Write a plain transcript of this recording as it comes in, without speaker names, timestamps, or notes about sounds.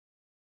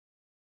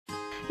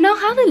Now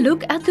have a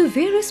look at the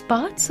various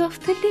parts of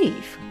the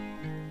leaf.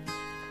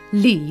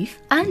 Leaf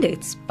and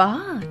its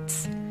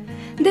parts.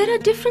 There are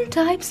different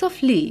types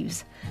of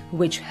leaves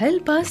which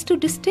help us to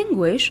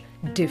distinguish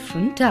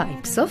different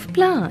types of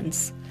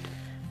plants.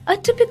 A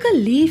typical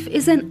leaf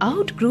is an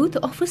outgrowth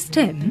of a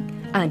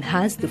stem and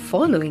has the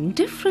following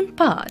different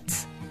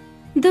parts.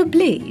 The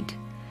blade.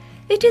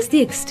 It is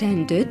the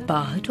extended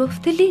part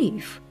of the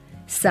leaf.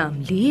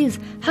 Some leaves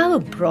have a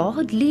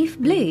broad leaf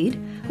blade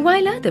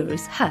while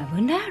others have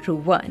a narrow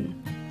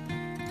one.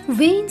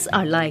 Veins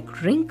are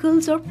like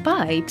wrinkles or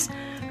pipes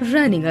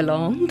running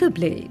along the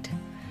blade.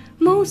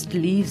 Most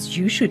leaves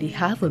usually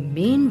have a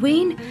main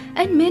vein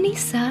and many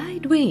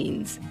side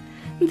veins.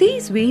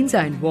 These veins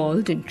are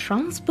involved in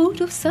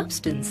transport of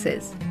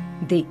substances.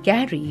 They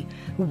carry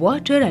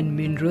water and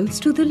minerals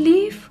to the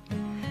leaf,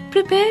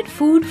 prepared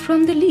food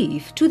from the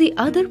leaf to the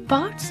other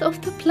parts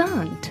of the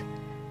plant.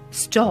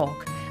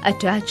 Stalk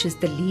attaches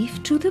the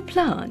leaf to the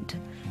plant.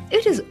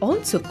 It is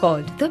also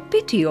called the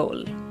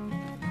petiole.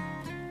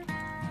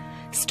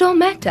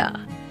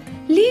 Stomata.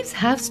 Leaves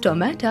have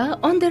stomata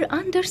on their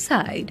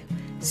underside.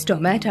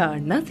 Stomata are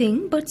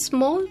nothing but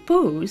small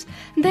pores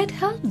that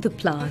help the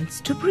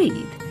plants to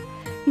breathe.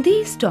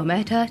 These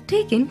stomata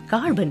take in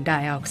carbon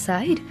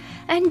dioxide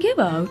and give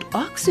out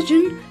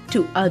oxygen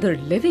to other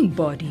living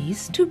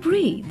bodies to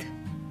breathe.